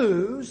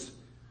 lose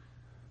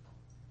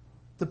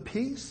the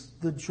peace,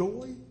 the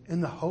joy,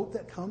 and the hope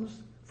that comes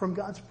from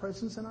God's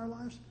presence in our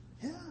lives?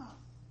 Yeah.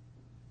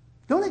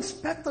 Don't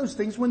expect those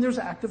things when there's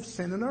active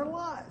sin in our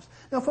lives.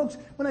 Now folks,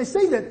 when I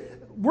say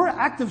that, we're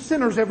active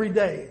sinners every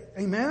day.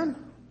 Amen?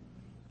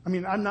 I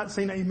mean, I'm not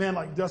saying amen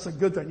like that's a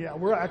good thing. Yeah,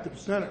 we're active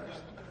sinners.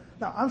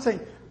 Now, I'm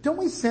saying, don't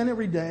we sin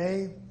every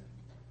day?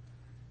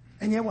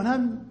 And yet when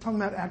I'm talking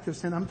about active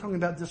sin, I'm talking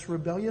about this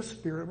rebellious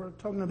spirit. We're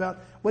talking about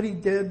what he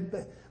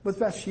did with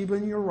Bathsheba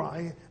and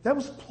Uriah. That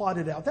was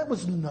plotted out. That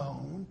was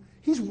known.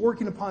 He's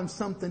working upon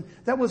something.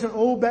 That was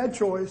an bad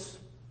choice.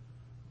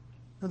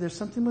 No, there's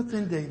something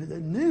within David that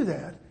knew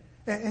that.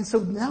 And so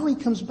now he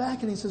comes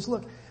back and he says,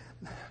 look,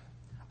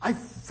 I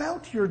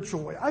felt your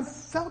joy. I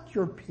felt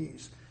your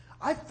peace.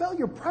 I felt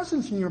your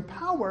presence and your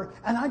power,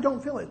 and I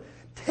don't feel it.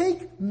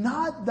 Take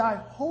not thy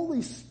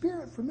Holy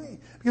Spirit from me.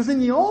 Because in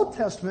the Old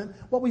Testament,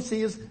 what we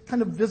see is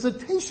kind of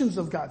visitations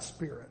of God's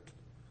Spirit.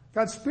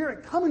 God's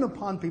Spirit coming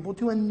upon people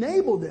to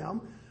enable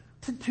them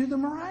to do the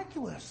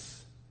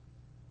miraculous.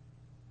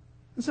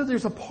 And so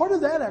there's a part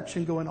of that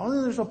action going on,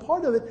 and there's a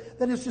part of it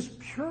that is just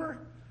pure,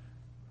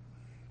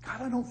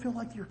 God, I don't feel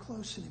like you're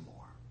close anymore.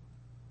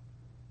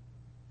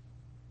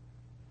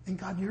 And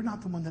God, you're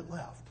not the one that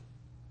left.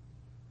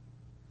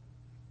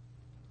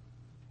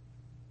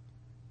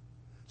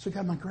 So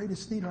God, my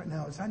greatest need right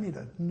now is I need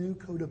a new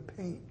coat of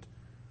paint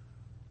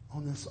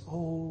on this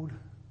old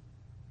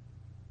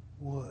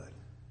wood.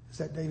 Is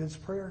that David's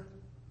prayer?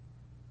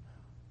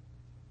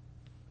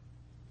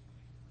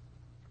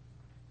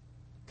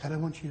 God, I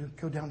want you to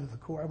go down to the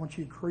core. I want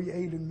you to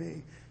create in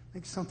me,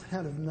 make something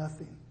out of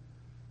nothing.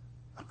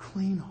 A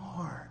clean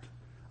heart,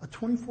 a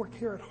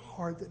 24-karat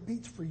heart that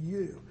beats for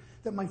you,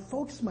 that my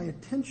focus, my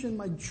attention,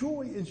 my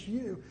joy is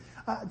you.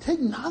 Take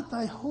not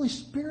thy Holy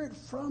Spirit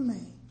from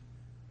me.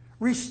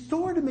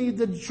 Restore to me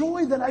the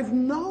joy that I've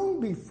known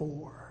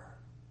before.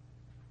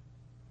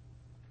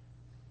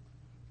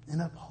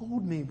 And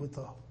uphold me with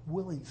a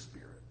willing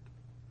spirit.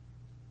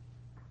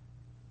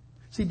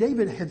 See,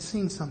 David had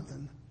seen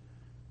something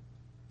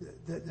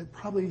that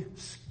probably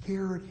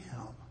scared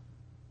him.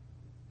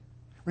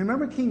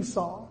 Remember King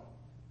Saul,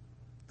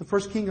 the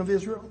first king of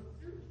Israel,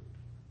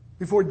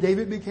 before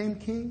David became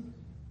king?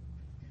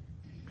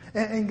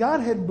 And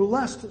God had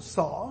blessed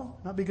Saul,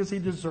 not because he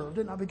deserved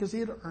it, not because he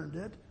had earned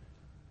it,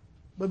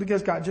 but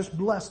because God just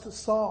blessed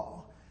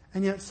Saul.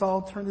 And yet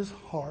Saul turned his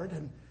heart,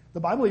 and the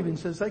Bible even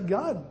says that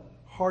God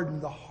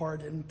hardened the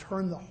heart and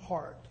turned the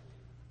heart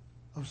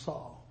of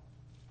Saul.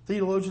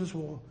 Theologians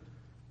will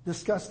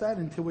discuss that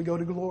until we go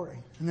to glory.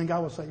 And then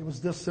God will say, it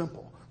was this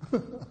simple.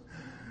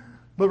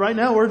 But right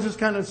now we're just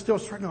kind of still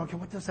struggling. Okay,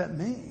 what does that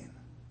mean?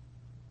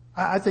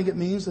 I think it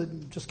means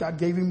that just God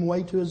gave him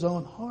way to his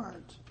own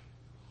heart.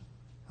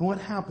 And what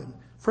happened?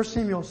 1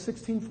 Samuel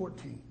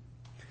 16:14.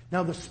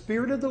 Now the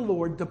Spirit of the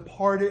Lord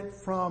departed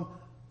from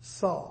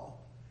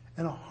Saul,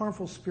 and a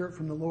harmful spirit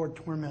from the Lord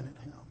tormented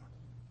him.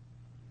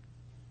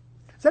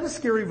 Is that a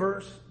scary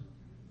verse?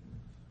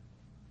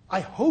 I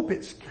hope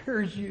it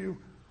scares you,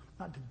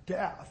 not to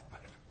death,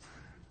 but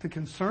to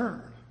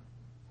concern,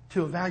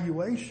 to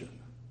evaluation.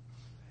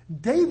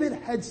 David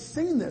had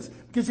seen this,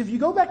 because if you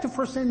go back to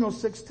 1 Samuel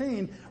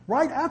 16,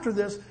 right after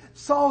this,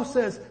 Saul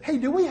says, hey,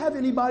 do we have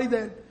anybody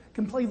that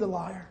can play the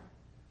lyre?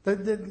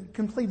 That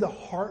can play the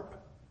harp?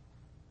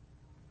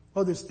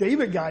 Well, this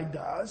David guy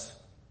does.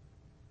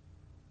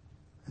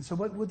 And so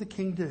what would the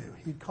king do?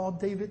 He'd call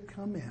David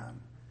come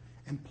in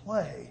and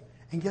play.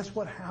 And guess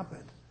what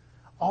happened?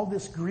 All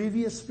this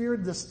grievous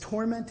spirit, this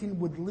tormenting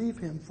would leave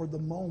him for the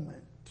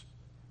moment.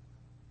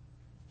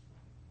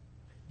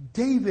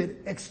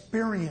 David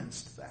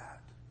experienced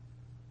that.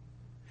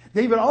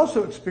 David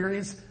also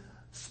experienced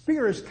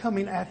spirits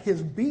coming at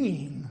his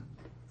being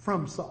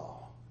from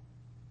Saul.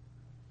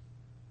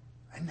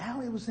 And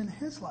now it was in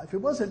his life.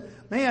 It wasn't,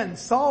 man,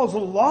 Saul's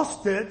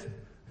lost it.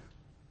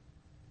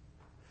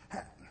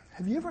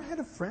 Have you ever had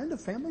a friend, a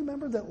family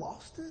member that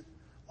lost it?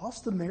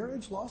 Lost a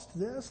marriage, lost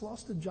this,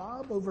 lost a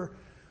job over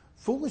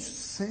foolish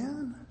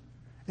sin?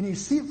 And you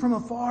see it from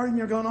afar and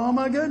you're going, oh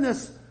my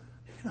goodness.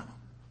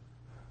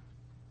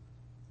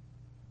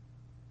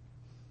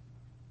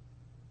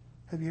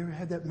 Have you ever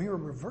had that mirror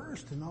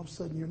reversed and all of a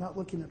sudden you're not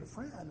looking at a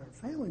friend or a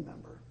family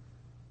member?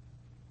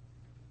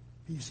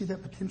 You see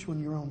that potential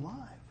in your own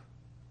life.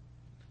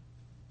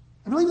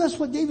 I believe that's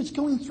what David's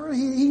going through.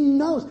 He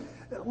knows.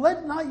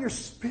 Let not your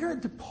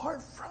spirit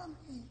depart from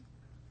me.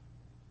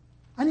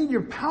 I need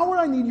your power.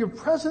 I need your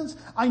presence.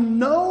 I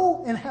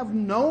know and have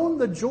known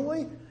the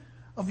joy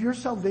of your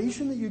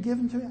salvation that you've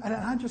given to me. And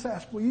I just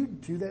ask, will you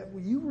do that?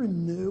 Will you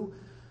renew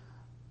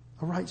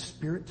a right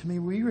spirit to me?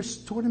 Will you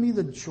restore to me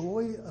the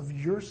joy of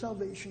your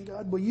salvation,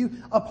 God? Will you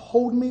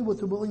uphold me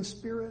with a willing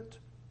spirit?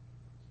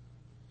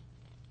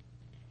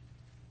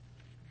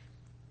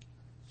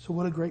 So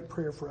what a great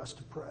prayer for us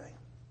to pray. I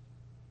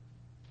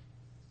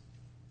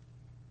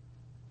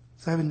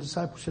was having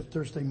discipleship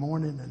Thursday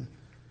morning, and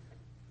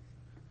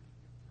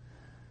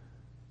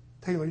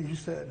Taylor, you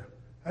said,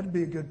 that'd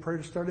be a good prayer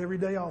to start every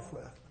day off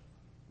with.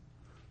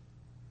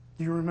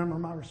 Do you remember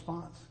my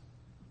response?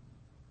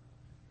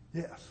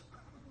 Yes.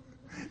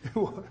 It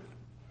was.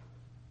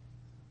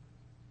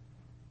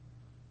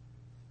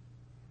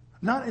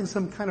 Not in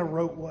some kind of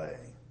rote way,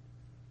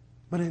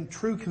 but in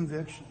true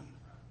conviction.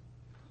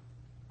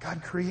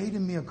 God, create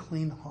in me a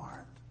clean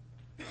heart.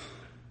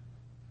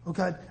 Oh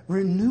God,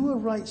 renew a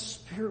right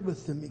spirit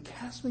within me.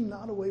 Cast me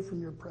not away from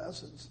your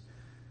presence.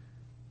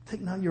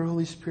 Take not your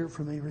Holy Spirit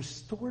from me.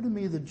 Restore to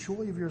me the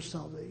joy of your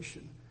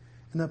salvation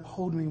and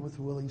uphold me with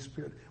a willing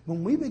spirit.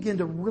 When we begin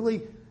to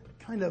really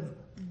kind of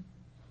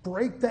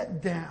break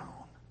that down,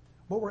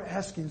 what we're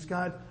asking is,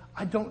 God,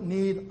 I don't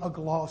need a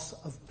gloss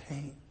of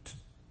paint.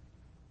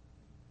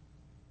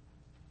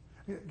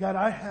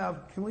 God,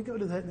 can we go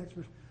to that next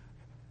verse?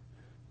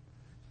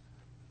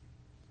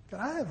 God,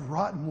 I have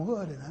rotten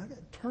wood and I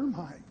got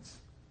termites.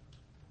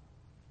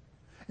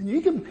 And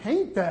you can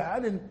paint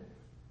that, and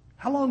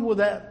how long will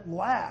that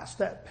last,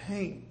 that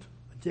paint?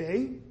 A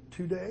day?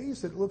 2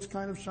 days? It looks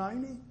kind of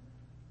shiny?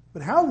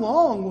 But how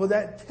long will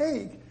that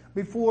take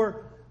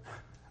before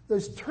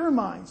those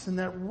termites and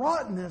that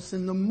rottenness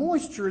and the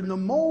moisture and the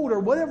mold or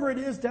whatever it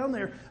is down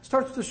there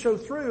starts to show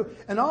through,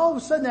 and all of a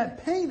sudden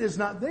that paint is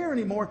not there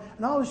anymore,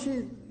 and all of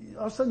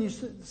a sudden you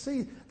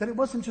see that it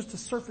wasn't just a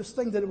surface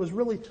thing, that it was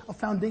really a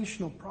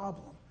foundational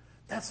problem.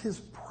 That's his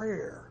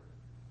prayer.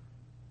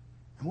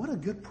 And what a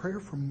good prayer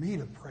for me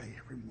to pray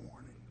every morning.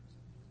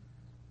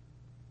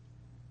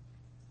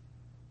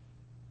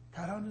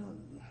 God,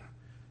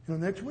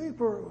 next week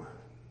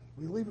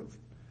we leave at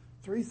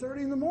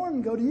 3:30 in the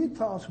morning, go to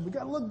Utah, so we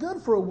got to look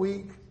good for a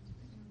week.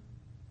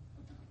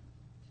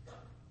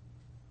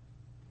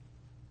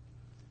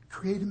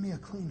 Create in me a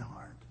clean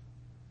heart.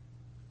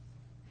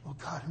 Oh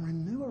God, and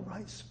renew a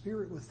right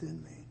spirit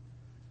within me.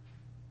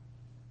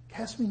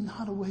 Cast me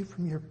not away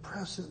from your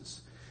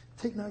presence.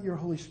 Take not your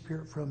Holy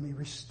Spirit from me.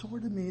 Restore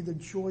to me the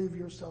joy of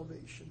your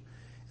salvation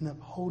and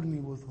uphold me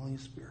with the Holy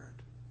Spirit.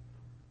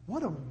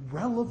 What a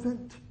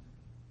relevant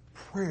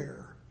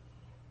prayer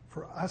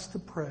for us to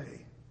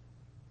pray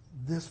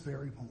this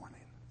very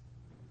morning.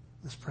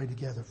 Let's pray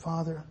together.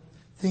 Father,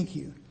 thank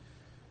you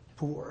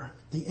for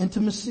the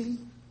intimacy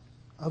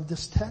of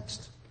this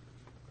text.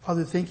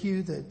 Father, thank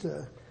you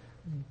that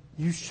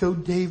you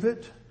showed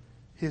David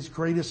his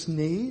greatest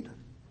need.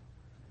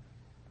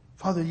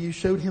 Father, you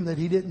showed him that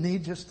he didn't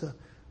need just a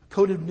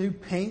coat of new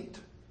paint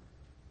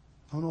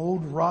on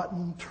old,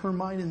 rotten,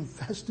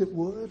 termite-infested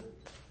wood,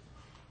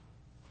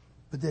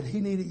 but that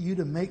he needed you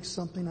to make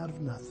something out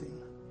of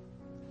nothing.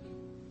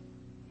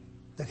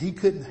 That he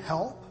couldn't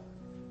help.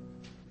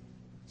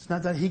 It's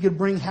not that he could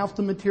bring half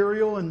the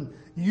material and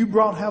you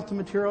brought half the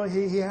material.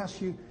 He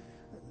asked you,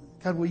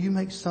 God, will you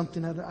make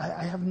something out of it?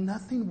 I have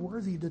nothing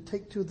worthy to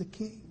take to the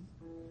king.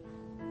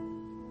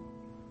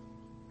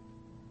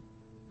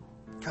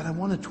 God, I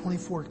want a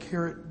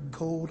 24-karat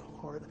gold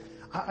heart.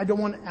 I don't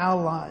want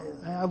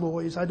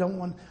alloys. I don't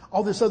want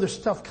all this other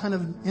stuff kind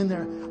of in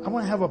there. I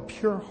want to have a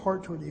pure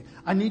heart toward you.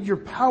 I need your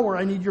power.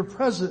 I need your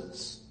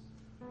presence.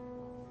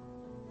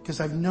 Because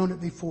I've known it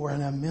before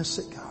and I miss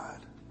it, God.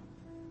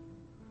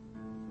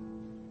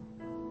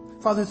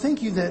 Father,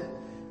 thank you that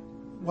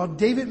while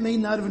David may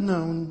not have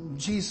known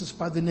Jesus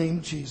by the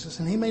name Jesus,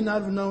 and he may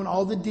not have known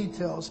all the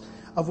details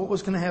of what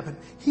was going to happen,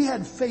 he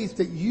had faith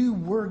that you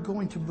were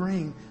going to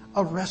bring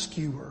a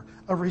rescuer,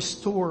 a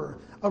restorer,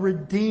 a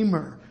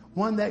redeemer,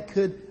 one that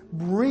could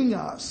bring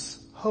us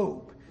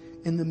hope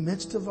in the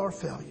midst of our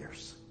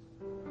failures.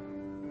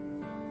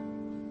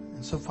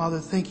 And so,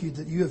 Father, thank you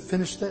that you have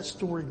finished that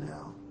story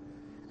now,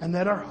 and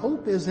that our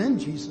hope is in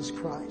Jesus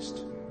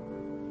Christ.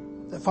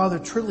 That, Father,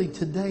 truly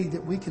today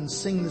that we can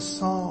sing this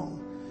song,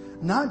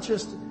 not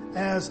just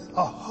as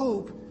a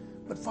hope,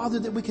 but, Father,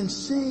 that we can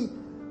see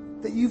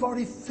that you've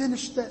already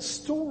finished that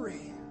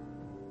story.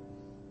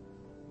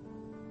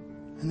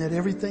 And that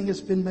everything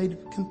has been made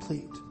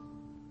complete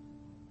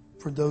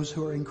for those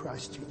who are in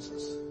Christ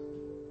Jesus.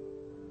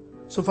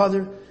 So,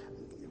 Father,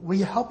 will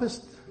you help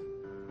us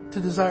to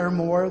desire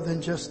more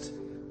than just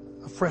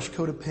a fresh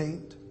coat of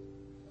paint?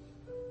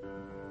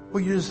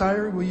 Will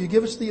you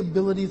give us the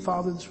ability,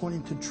 Father, this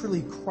morning to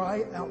truly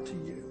cry out to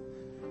you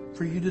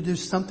for you to do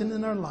something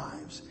in our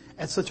lives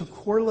at such a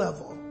core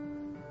level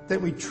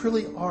that we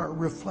truly are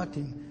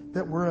reflecting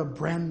that we're a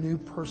brand new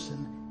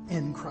person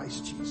in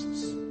Christ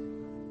Jesus.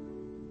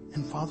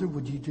 And Father,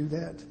 would you do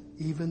that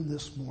even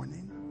this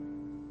morning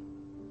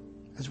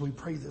as we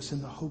pray this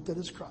in the hope that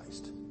is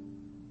Christ?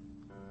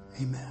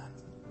 Amen.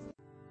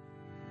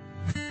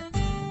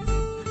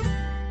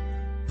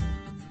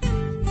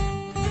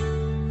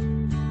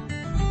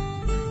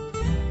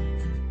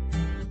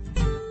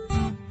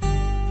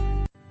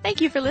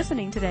 Thank you for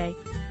listening today.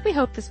 We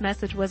hope this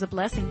message was a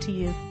blessing to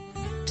you.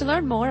 To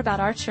learn more about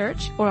our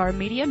church or our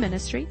media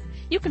ministry,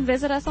 you can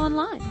visit us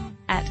online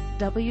at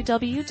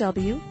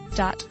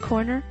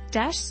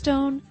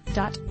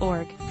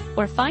www.corner-stone.org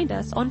or find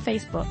us on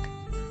Facebook.